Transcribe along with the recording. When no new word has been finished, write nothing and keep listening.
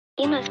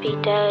He must be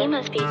dead. He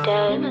must be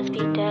dead. He must be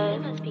dead. He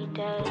must be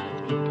dead. He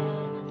must be dead.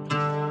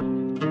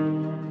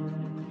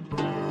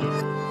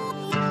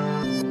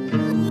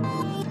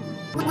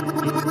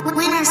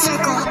 Winner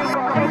circle.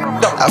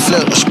 I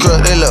flip the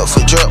script, they look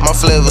for drip, my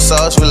flavor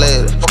sauce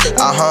related.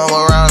 I hung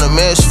around the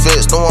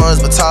misfits, the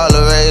ones but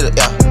tolerated.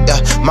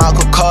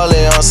 Michael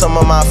Corley on some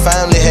of my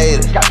family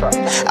hated.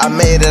 I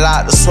made it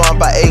out the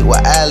swamp, I ate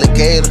with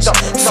alligators.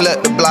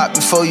 Flip the block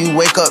before you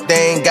wake up,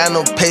 they ain't got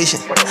no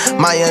patience.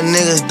 My young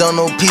niggas don't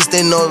know peace,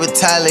 they know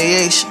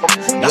retaliation.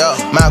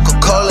 Michael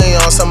Corley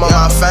on some of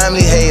my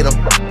family hate him.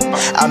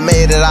 I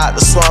made it out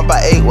the swamp,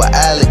 I ate with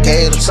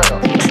alligators.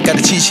 Got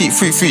the cheat sheet,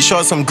 free,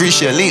 short, some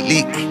greasy, elite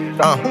leak.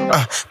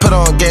 Put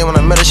on game when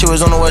I met her, she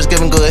was on the worst,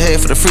 giving good head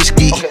for the free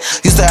ski.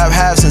 Used to have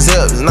halves and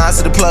zips, now I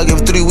see the plug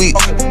every 3 weeks.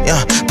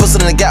 Puss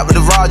it in the gap with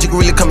the rod, you can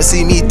really come and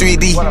see me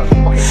 3D.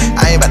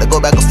 I ain't about to go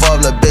back and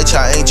forth, little bitch,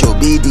 I ain't your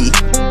BD.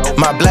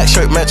 My black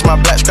shirt match my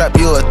black strap,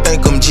 you would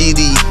think I'm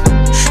GD.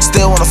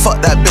 Still wanna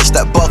fuck that bitch,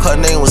 that buck, her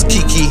name was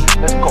Kiki.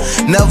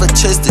 Never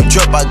chased the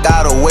drip, I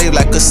got a wave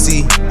like a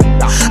C.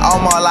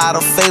 All my lot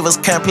of favors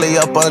can't play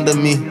up under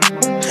me.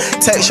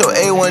 Text your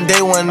A1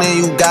 day one, then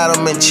you got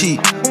them and cheat.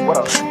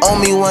 On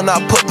me when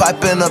I put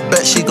pipe in her,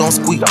 bet she gon'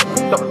 squeak.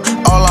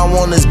 All I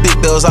want is big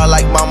bills, I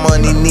like my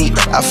money neat.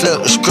 I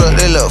flip the script,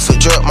 they look for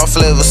drip, my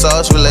flavor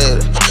sauce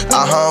related.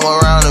 I hung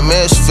around the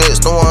misfits,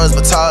 the ones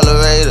but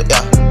tolerated.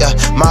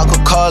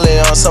 Michael Corley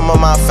on some of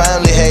my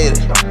family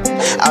hated.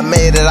 I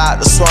made it out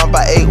the swamp,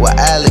 I ate with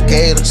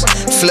alligators.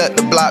 Flip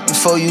the block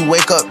before you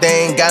wake up,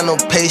 they ain't got no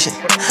patience.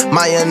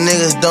 My young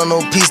niggas don't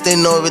know peace, they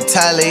know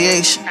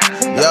retaliation.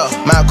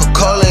 Michael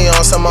Corley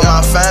on some of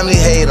my family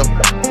hate him.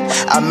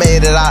 I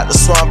made it out the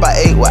swamp, I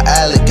ate with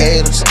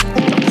alligators.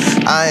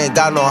 I ain't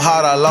got no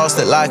heart, I lost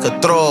it like a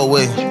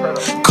throwaway.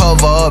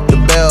 Cover up the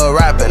bell,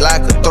 wrap it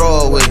like a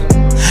throwaway.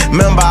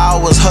 Remember I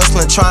was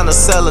hustling, trying to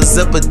sell a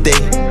zip a day.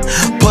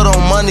 Put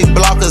on money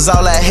blockers,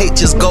 all that hate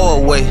just go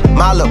away.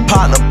 My little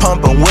partner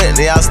pumping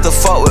Whitney, I still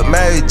fuck with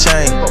Mary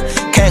Jane.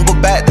 Can't go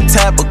back to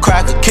Tampa,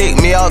 cracker kick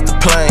me off the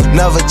plane.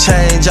 Never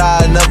change,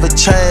 I never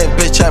change,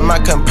 bitch at my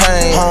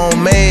campaign.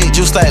 Homemade,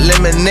 juice like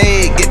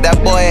lemonade, get that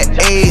boy at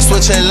A.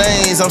 Switching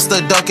lanes, I'm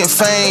still ducking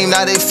fame,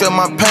 now they feel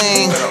my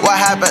pain. What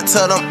happened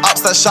to them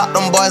ops that shot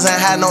them boys and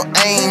had no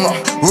aim?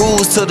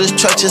 Rules to this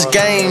treacherous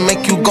game,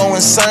 make you go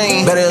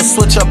insane. Better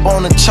switch up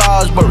on the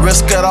charge, but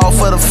risk it all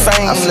for the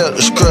fame. I flip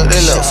the script,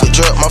 they look for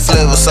drip, my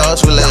flavor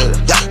sauce related.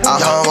 I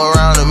hung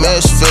around the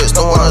misfits,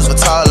 the ones but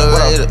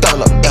tolerated.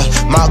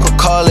 Michael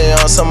Corley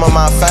on some of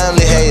my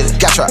family hated.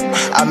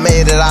 I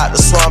made it out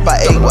the swamp,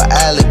 I ate with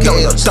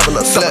alligators.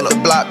 Flip the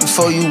block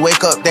before you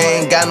wake up,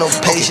 they ain't got no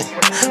patience.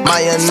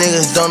 My young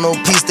niggas don't know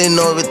peace, they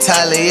know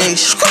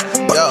retaliation.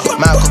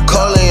 Michael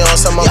Corley on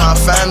some of my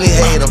family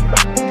hate him.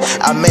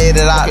 I made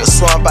it out the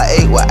swamp, I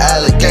ate with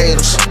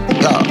alligators.